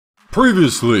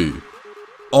Previously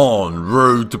on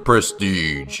Road to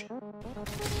Prestige.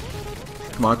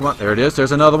 Come on, come on. There it is.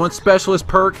 There's another one. Specialist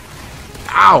perk.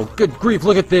 Ow! Good grief,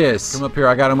 look at this. Come up here.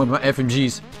 I got him with my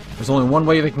FMGs. There's only one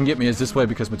way they can get me is this way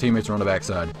because my teammates are on the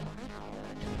backside.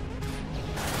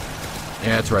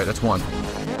 Yeah, that's right. That's one.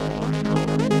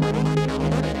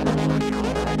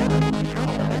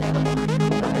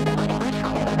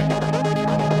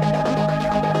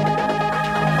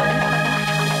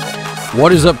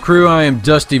 What is up, crew? I am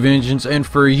Dusty Vengeance, and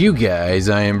for you guys,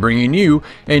 I am bringing you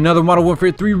another Modern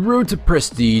Warfare 3 Road to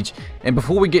Prestige. And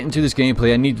before we get into this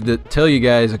gameplay, I need to tell you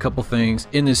guys a couple things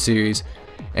in this series.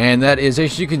 And that is,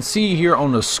 as you can see here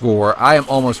on the score, I am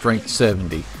almost ranked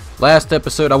 70. Last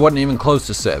episode, I wasn't even close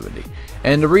to 70.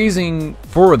 And the reason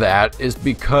for that is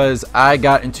because I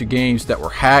got into games that were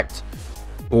hacked,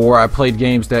 or I played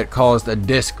games that caused a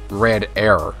disk read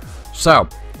error. So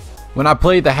when I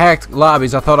played the hacked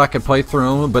lobbies, I thought I could play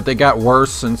through them, but they got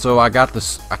worse, and so I kept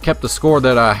the score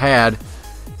that I had,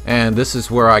 and this is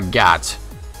where I got.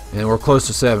 And we're close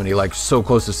to 70, like so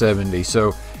close to 70.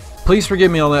 So please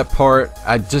forgive me on that part.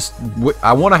 I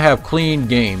want to have clean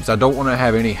games. I don't want to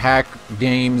have any hack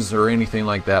games or anything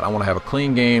like that. I want to have a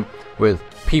clean game with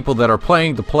people that are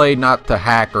playing to play, not to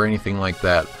hack or anything like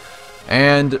that.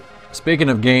 And speaking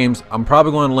of games, I'm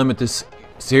probably going to limit this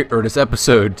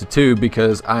episode to 2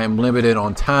 because I am limited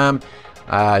on time.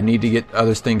 I need to get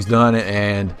other things done,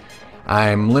 and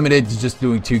I'm limited to just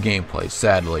doing 2 gameplays,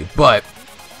 sadly. But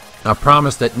I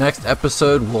promise that next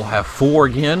episode we'll have 4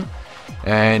 again,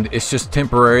 and it's just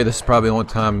temporary. This is probably the only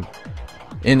time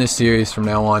in this series from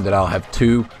now on that I'll have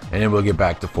 2, and then we'll get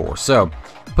back to 4. So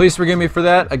please forgive me for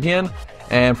that again,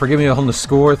 and forgive me on the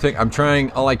score thing. I'm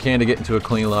trying all I can to get into a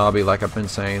clean lobby, like I've been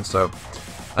saying. So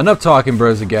enough talking,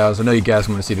 bros and gals. I know you guys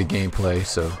want to see the gameplay,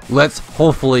 so let's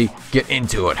hopefully get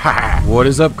into it. What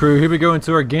is up, crew? Here we go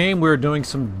into our game. We're doing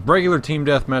some regular team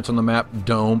deathmatch on the map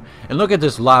Dome, and look at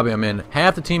this lobby I'm in.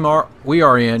 Half the team we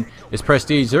are in is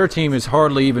prestige. Their team is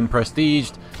hardly even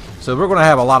prestiged, so we're going to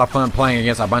have a lot of fun playing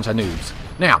against a bunch of noobs.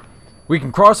 Now, we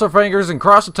can cross our fingers and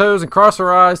cross our toes and cross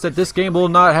our eyes that this game will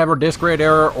not have a disk read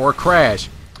error or crash.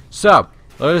 So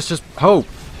let's just hope.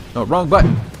 No, wrong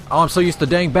button. Oh, I'm so used to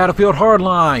dang Battlefield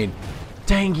Hardline.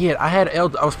 Dang it. I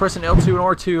was pressing L2 and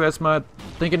R2 as my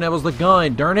thinking that was the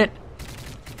gun. Darn it.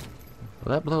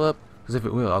 Will that blow up? Because if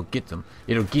it will, I'll get them.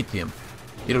 It'll get them.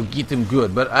 It'll get them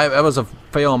good. But that was a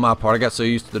fail on my part. I got so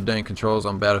used to the dang controls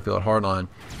on Battlefield Hardline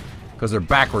because they're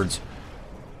backwards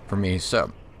for me.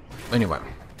 So, anyway.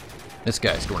 This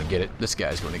guy's going to get it. This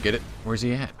guy's going to get it. Where's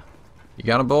he at? You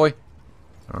got him, boy?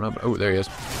 I don't know. Oh, there he is.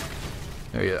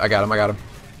 There he is. I got him. I got him.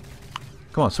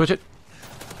 Come on, switch it.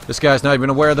 This guy's not even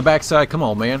aware of the backside. Come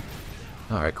on, man.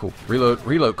 Alright, cool. Reload,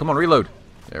 reload. Come on, reload.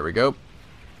 There we go.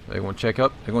 They want to check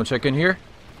up. They're going to check in here.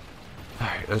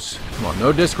 Alright, come on.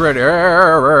 No disk read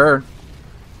error.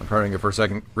 I'm turning it for a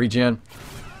second. Regen.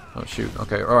 Oh, shoot.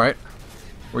 Okay, alright.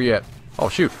 Where you at? Oh,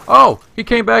 shoot. Oh, he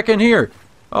came back in here.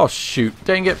 Oh, shoot.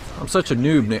 Dang it. I'm such a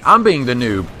noob. I'm being the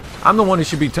noob. I'm the one who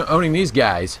should be owning these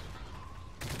guys.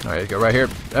 Alright, go right here.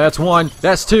 That's 1.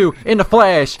 That's 2. In the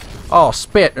flash. Oh,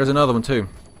 spit. There's another one, too.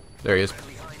 There he is.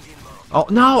 Oh,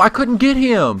 no. I couldn't get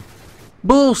him.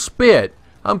 Bull spit.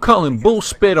 I'm calling bull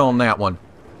spit on that one.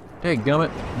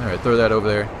 Dadgummit. Alright, throw that over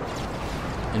there.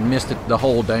 And missed it the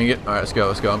hole, dang it. Alright, let's go.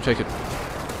 Let's go. I'm checking.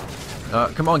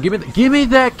 Come on. Give me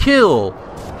that kill.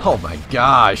 Oh, my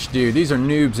gosh, dude. These are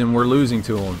noobs, and we're losing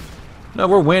to them. No,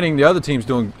 we're winning. The other team's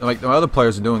doing, like, the other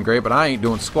players are doing great, but I ain't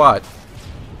doing squat.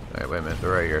 Alright, wait a minute.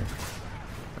 They're right here.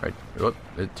 Alright. Did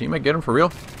the teammate get him for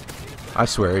real? I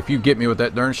swear, if you get me with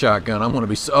that darn shotgun, I'm going to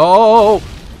be so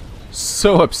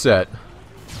upset.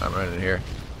 I'm running in here.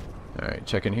 Alright,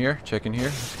 check in here. Check in here.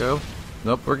 Let's go.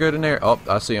 Nope, we're good in there. Oh,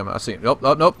 I see him. I see him. Nope,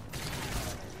 nope, nope.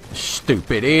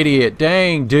 Stupid idiot.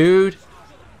 Dang, dude.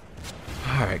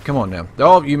 Alright, come on now.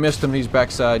 Oh, you missed him. He's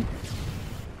backside.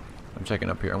 I'm checking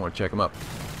up here. I want to check him up.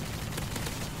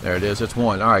 There it is. That's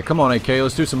 1. Alright, come on, AK.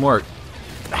 Let's do some work.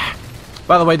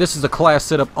 By the way, this is a class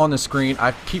setup on the screen.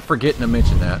 I keep forgetting to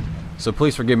mention that. So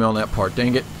please forgive me on that part.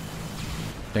 Dang it.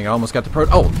 Dang, I almost got the pro.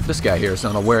 Oh, this guy here is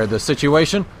not aware of the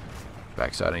situation.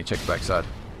 Backside. I need to check the backside.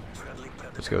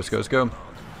 Let's go, let's go, let's go.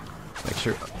 Make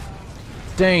sure.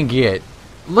 Dang it.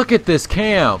 Look at this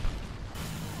camp.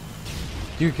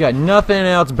 You got nothing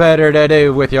else better to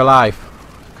do with your life.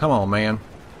 Come on, man.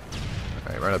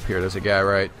 Alright, right up here. There's a guy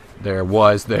right there.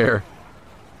 Was there.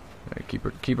 Alright, keep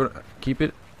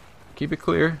it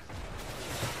clear.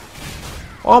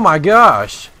 Oh my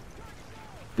gosh.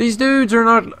 These dudes are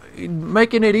not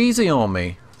making it easy on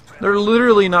me. They're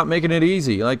literally not making it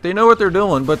easy. Like, they know what they're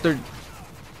doing, but they're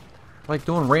like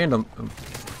doing random.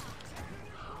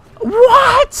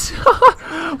 What?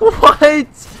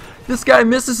 What? This guy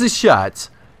misses his shots,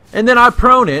 and then I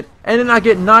prone it, and then I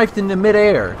get knifed in the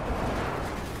midair.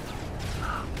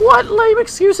 What lame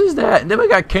excuse is that? And then we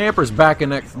got campers back in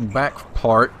that back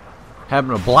part,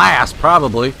 having a blast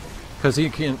probably, because he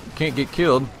can't get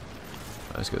killed.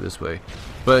 Let's go this way,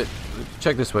 but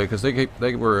check this way because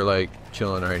they were like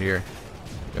chilling right here.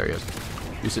 There he is.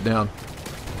 You sit down.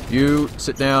 You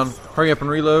sit down. Hurry up and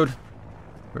reload.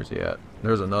 Where's he at?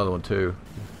 There's another one too.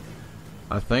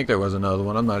 I think there was another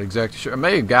one. I'm not exactly sure. I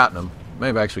may have gotten him. May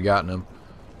have actually gotten him.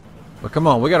 But come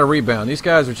on, we got to rebound. These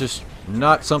guys are just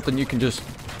not something you can just...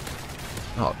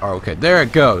 Oh, okay. There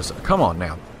it goes. Come on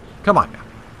now. Come on now.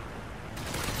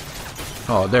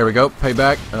 Oh, there we go.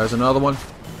 Payback. There's another one.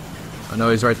 I know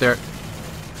he's right there.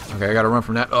 Okay, I got to run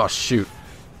from that. Oh, shoot.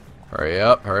 Hurry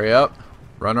up. Hurry up.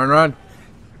 Run, run, run.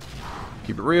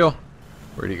 Keep it real.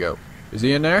 Where'd he go? Is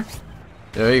he in there?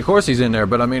 Yeah, of course he's in there,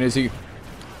 but I mean, is he...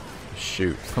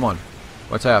 Shoot. Come on.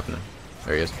 What's happening?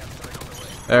 There he is.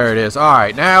 There it is.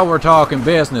 Alright, now we're talking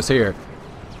business here.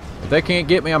 If they can't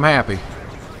get me, I'm happy.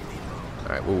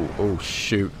 Alright, oh,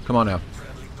 shoot. Come on now.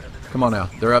 Come on now.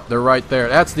 They're up. They're right there.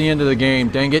 That's the end of the game.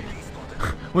 Dang it.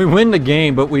 We win the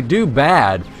game, but we do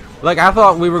bad. Like, I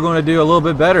thought we were going to do a little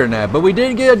bit better than that, but we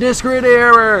did get a discrete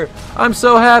error. I'm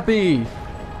so happy.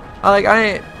 I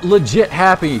ain't legit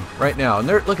happy right now. And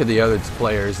look at the other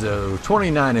players though.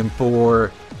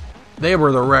 29-4. They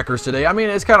were the wreckers today. I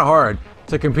mean, it's kind of hard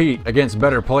to compete against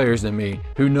better players than me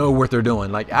who know what they're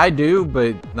doing. Like I do,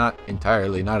 but not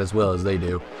entirely, not as well as they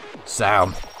do.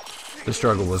 So the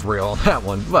struggle was real on that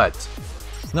one, but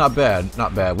not bad,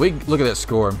 not bad. We look at that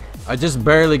score. I just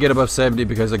barely get above 70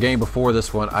 because the game before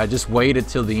this one, I just waited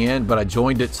till the end, but I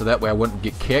joined it so that way I wouldn't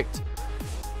get kicked.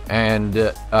 And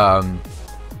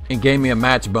it gave me a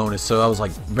match bonus, so I was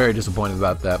like very disappointed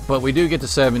about that. But we do get to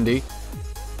 70,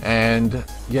 and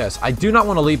yes, I do not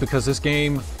want to leave because this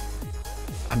game,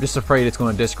 I'm just afraid it's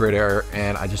going to discrete error,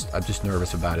 and I'm just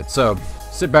nervous about it. So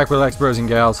sit back, relax, bros and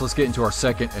gals. Let's get into our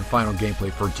second and final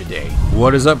gameplay for today.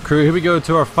 What is up, crew? Here we go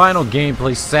to our final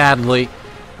gameplay, sadly,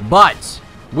 but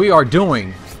we are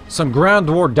doing some ground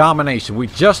war domination. We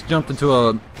just jumped into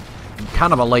a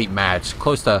kind of a late match,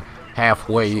 close to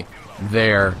halfway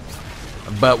there.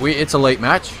 But it's a late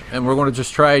match, and we're going to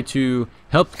just try to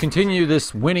help continue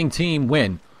this winning team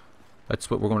win. That's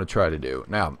what we're going to try to do.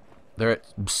 Now, they're at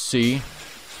C.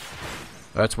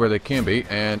 That's where they can be.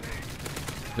 And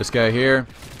this guy here.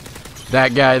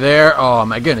 That guy there. Oh,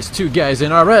 my goodness. 2 guys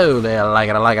in a row. They like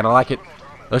it, I like it, I like it.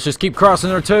 Let's just keep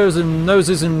crossing our toes and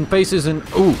noses and faces and,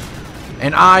 ooh,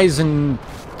 and eyes and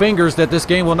fingers that this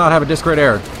game will not have a discrete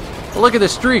error. Look at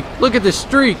this streak. Look at this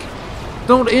streak.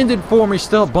 Don't end it for me,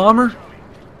 Stealth Bomber.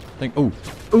 Ooh,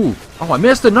 ooh, oh, I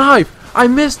missed the knife. I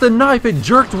missed the knife. It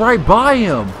jerked right by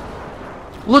him.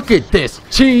 Look at this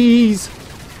cheese.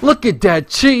 Look at that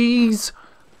cheese.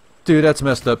 Dude, that's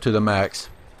messed up to the max.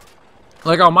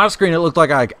 Like on my screen, it looked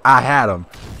like I had him.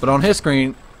 But on his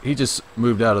screen, he just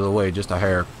moved out of the way just a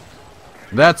hair.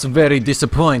 That's very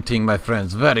disappointing, my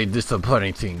friends. Very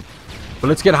disappointing. But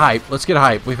let's get hype. Let's get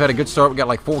hype. We've had a good start. We got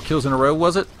like 4 kills in a row,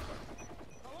 was it?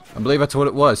 I believe that's what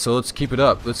it was. So let's keep it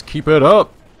up. Let's keep it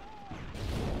up.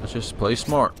 Let's just play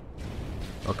smart.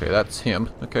 Okay, that's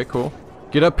him. Okay, cool.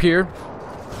 Get up here.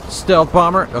 Stealth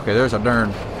Bomber. Okay, there's a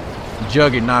darn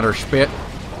Juggernaut spit.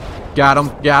 Got him.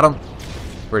 Got him.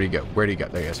 Where'd he go? Where'd he go?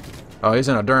 There he is. Oh, he's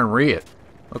in a darn Riot.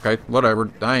 Okay,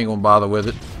 whatever. I ain't gonna bother with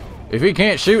it. If he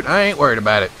can't shoot, I ain't worried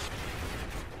about it.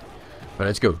 But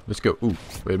let's go. Let's go. Ooh,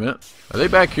 wait a minute. Are they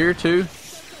back here too?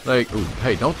 Like, ooh,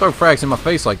 hey, don't throw frags in my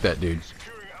face like that, dude.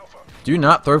 Do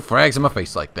not throw frags in my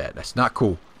face like that. That's not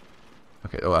cool.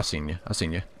 Okay, oh, I seen you. I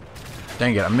seen you.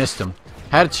 Dang it, I missed him.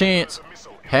 Had a chance.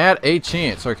 Had a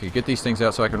chance. Okay, get these things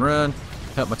out so I can run.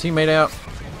 Help my teammate out.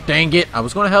 Dang it. I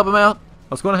was going to help him out. I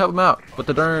was going to help him out. But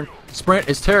the darn sprint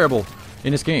is terrible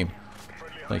in this game.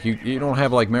 Like, you don't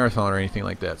have, like, marathon or anything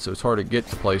like that. So it's hard to get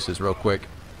to places real quick.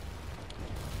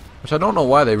 Which I don't know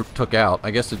why they took out.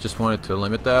 I guess they just wanted to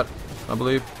limit that, I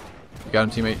believe. You got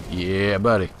him, teammate? Yeah,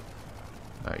 buddy.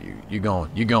 Right, you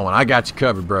going. You going. I got you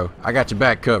covered, bro. I got your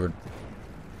back covered.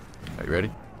 Are you ready?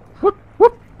 Whoop,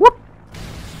 whoop, whoop.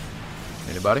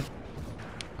 Anybody?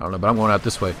 I don't know, but I'm going out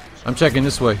this way. I'm checking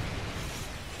this way.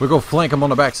 We're going to flank him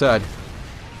on the backside.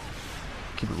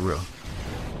 Keep it real.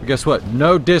 But guess what?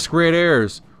 No discrete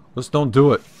errors. Let's don't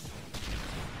do it.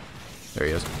 There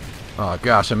he is. Oh,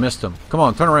 gosh, I missed him. Come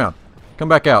on, turn around. Come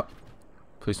back out.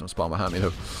 Please don't spawn behind me,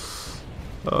 though.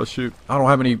 Oh, shoot. I don't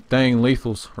have any dang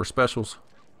lethals or specials.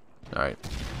 Alright.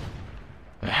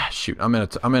 Ah, shoot, I'm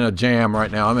in a jam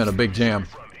right now. I'm in a big jam.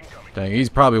 Dang, he's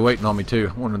probably waiting on me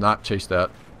too. I want to not chase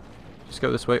that. Just go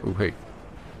this way. Oh, hey.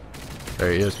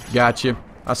 There he is. Got you.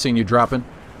 I seen you dropping.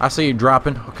 I see you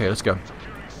dropping. Okay, let's go.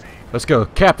 Let's go.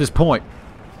 Cap this point.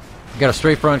 Got a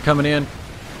strafe run coming in.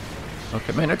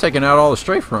 Okay, man, they're taking out all the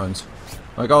strafe runs.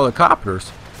 Like all the copters.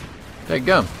 Take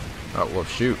gum. Oh, well,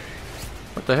 shoot.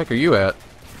 What the heck are you at?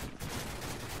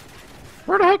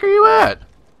 Where the heck are you at?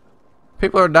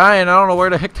 People are dying. I don't know where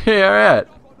the heck they are at.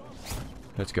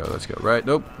 Let's go. Let's go. Right.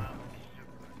 Nope.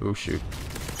 Oh, shoot.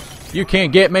 You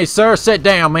can't get me, sir. Sit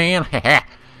down, man.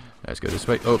 Let's go this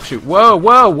way. Oh, shoot. Whoa,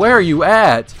 whoa. Where are you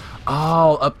at?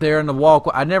 Oh, up there in the wall.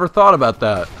 I never thought about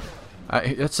that.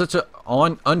 It's such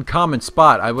an uncommon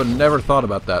spot. I would have never thought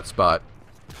about that spot.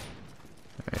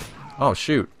 Right. Oh,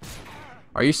 shoot.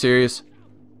 Are you serious?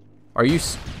 Are you...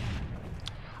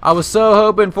 I was so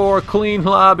hoping for a clean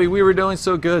lobby. We were doing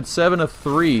so good. 7 of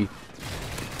 3.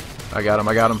 I got him.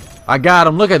 I got him. I got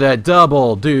him. Look at that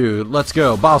double, dude. Let's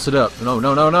go. Boss it up. No,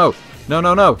 no, no, no. No,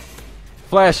 no, no.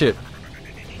 Flash it.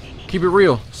 Keep it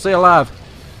real. Stay alive.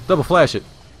 Double flash it.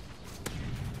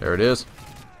 There it is.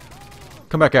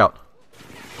 Come back out.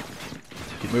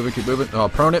 Keep moving. Keep moving. Oh,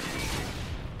 prone it.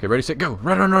 Okay, ready, set, go.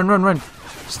 Run, run, run, run, run.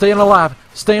 Staying alive.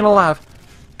 Staying alive.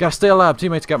 Gotta stay alive.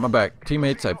 Teammates got my back.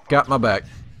 Teammates have got my back.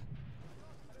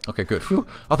 Okay, good. Whew.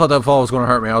 I thought that fall was going to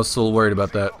hurt me. I was still worried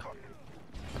about that.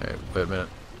 Hey, wait a minute.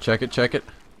 Check it, check it.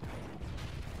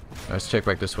 Let's check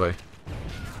back this way.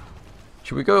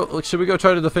 Should we go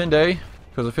try to defend A?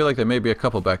 Because I feel like there may be a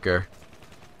couple back there.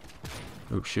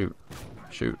 Oh, shoot.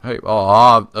 Shoot. Hey,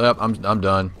 oh, I'm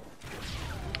done.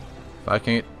 If I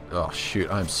can't... Oh, shoot.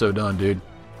 I'm so done, dude.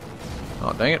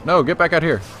 Oh, dang it. No, get back out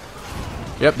here.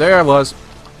 Yep, there I was.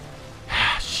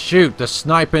 Shoot, the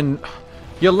sniping...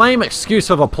 You lame excuse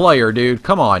of a player, dude.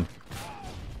 Come on.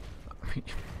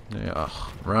 Yeah,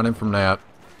 running from that.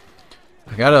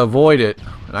 I gotta avoid it.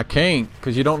 And I can't,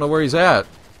 because you don't know where he's at.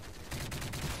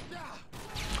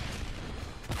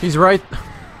 He's right...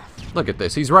 Look at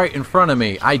this. He's right in front of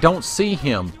me. I don't see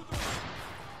him.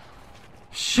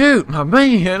 Shoot, my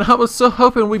man. I was so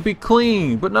hoping we'd be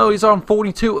clean. But no, he's on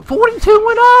 42.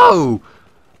 42-0!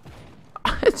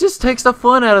 It just takes the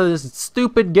fun out of this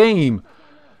stupid game.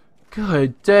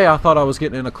 Good day. I thought I was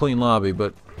getting in a clean lobby,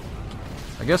 but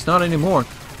I guess not anymore.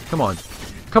 Come on.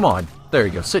 Come on. There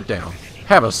you go. Sit down.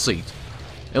 Have a seat.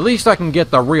 At least I can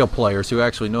get the real players who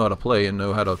actually know how to play and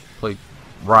know how to play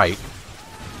right.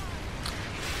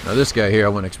 Now this guy here, I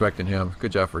wasn't expecting him.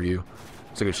 Good job for you.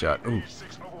 It's a good shot. Ooh.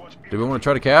 Do we want to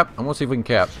try to cap? I want to see if we can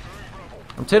cap.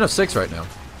 I'm 10 of 6 right now.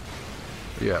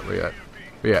 Where you at? Where you at?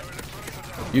 Where you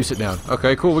at? You sit down.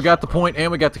 Okay, cool. We got the point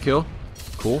and we got the kill.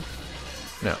 Cool.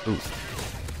 Now, ooh.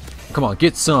 Come on,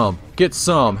 get some. Get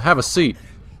some. Have a seat.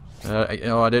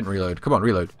 Oh, I didn't reload. Come on,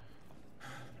 reload.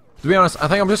 To be honest, I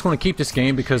think I'm just going to keep this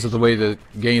game because of the way the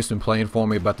game's been playing for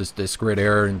me about this grid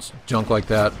error and junk like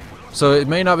that. So it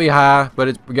may not be high,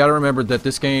 but we got to remember that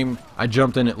this game, I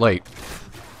jumped in it late.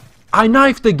 I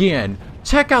knifed again.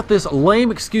 Check out this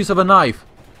lame excuse of a knife.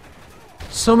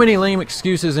 So many lame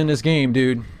excuses in this game,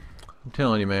 dude. I'm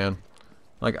telling you, man.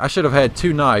 Like, I should have had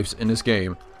 2 knives in this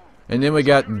game. And then we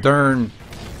got darn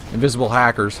invisible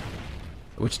hackers,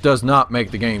 which does not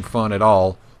make the game fun at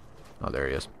all. Oh, there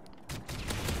he is.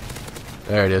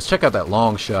 There it is. Check out that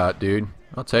long shot, dude.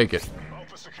 I'll take it.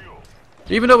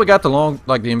 Even though we got the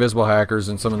the invisible hackers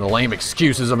and some of the lame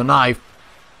excuses of a knife,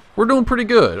 we're doing pretty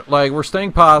good. Like, we're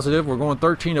staying positive. We're going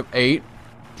 13 of 8.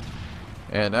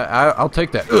 And I'll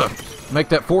take that. Ugh. Make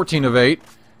that 14 of 8.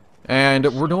 And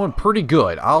we're doing pretty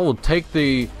good. I will take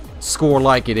the score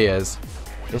like it is.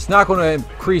 It's not going to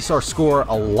increase our score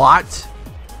a lot,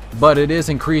 but it is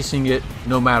increasing it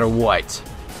no matter what.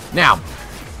 Now,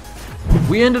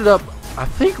 we ended up, I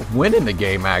think, winning the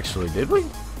game, actually. Did we?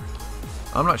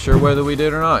 I'm not sure whether we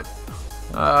did or not.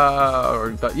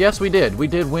 But yes, we did. We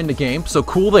did win the game. So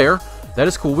cool there. That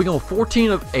is cool. We go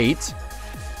 14 of 8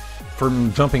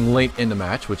 from jumping late in the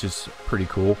match, which is pretty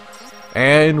cool.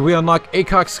 And we unlock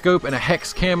ACOG scope and a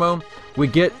hex camo. We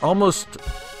get almost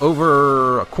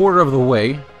over a quarter of the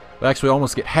way. We actually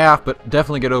almost get half, but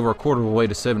definitely get over a quarter of the way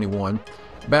to 71.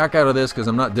 Back out of this because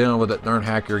I'm not dealing with that darn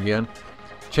hacker again.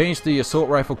 Change the assault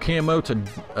rifle camo to,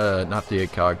 not the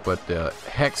ACOG, but the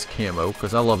hex camo,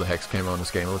 because I love the hex camo in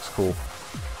this game. It looks cool.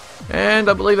 And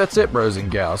I believe that's it, bros and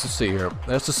gals. Let's see here.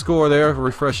 That's the score there,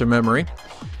 refresh your memory.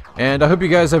 And I hope you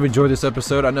guys have enjoyed this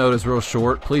episode. I know it was real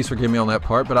short. Please forgive me on that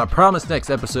part, but I promise next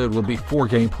episode will be 4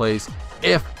 gameplays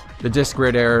if the disk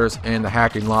grid errors and the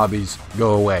hacking lobbies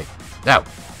go away. Now,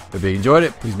 if you enjoyed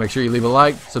it, please make sure you leave a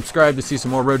like, subscribe to see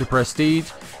some more Road to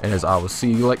Prestige, and as I will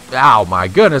see you oh my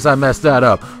goodness, I messed that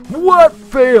up. What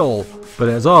fail? But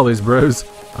as always, bros,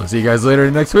 I'll see you guys later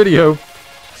in the next video.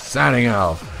 Signing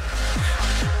off.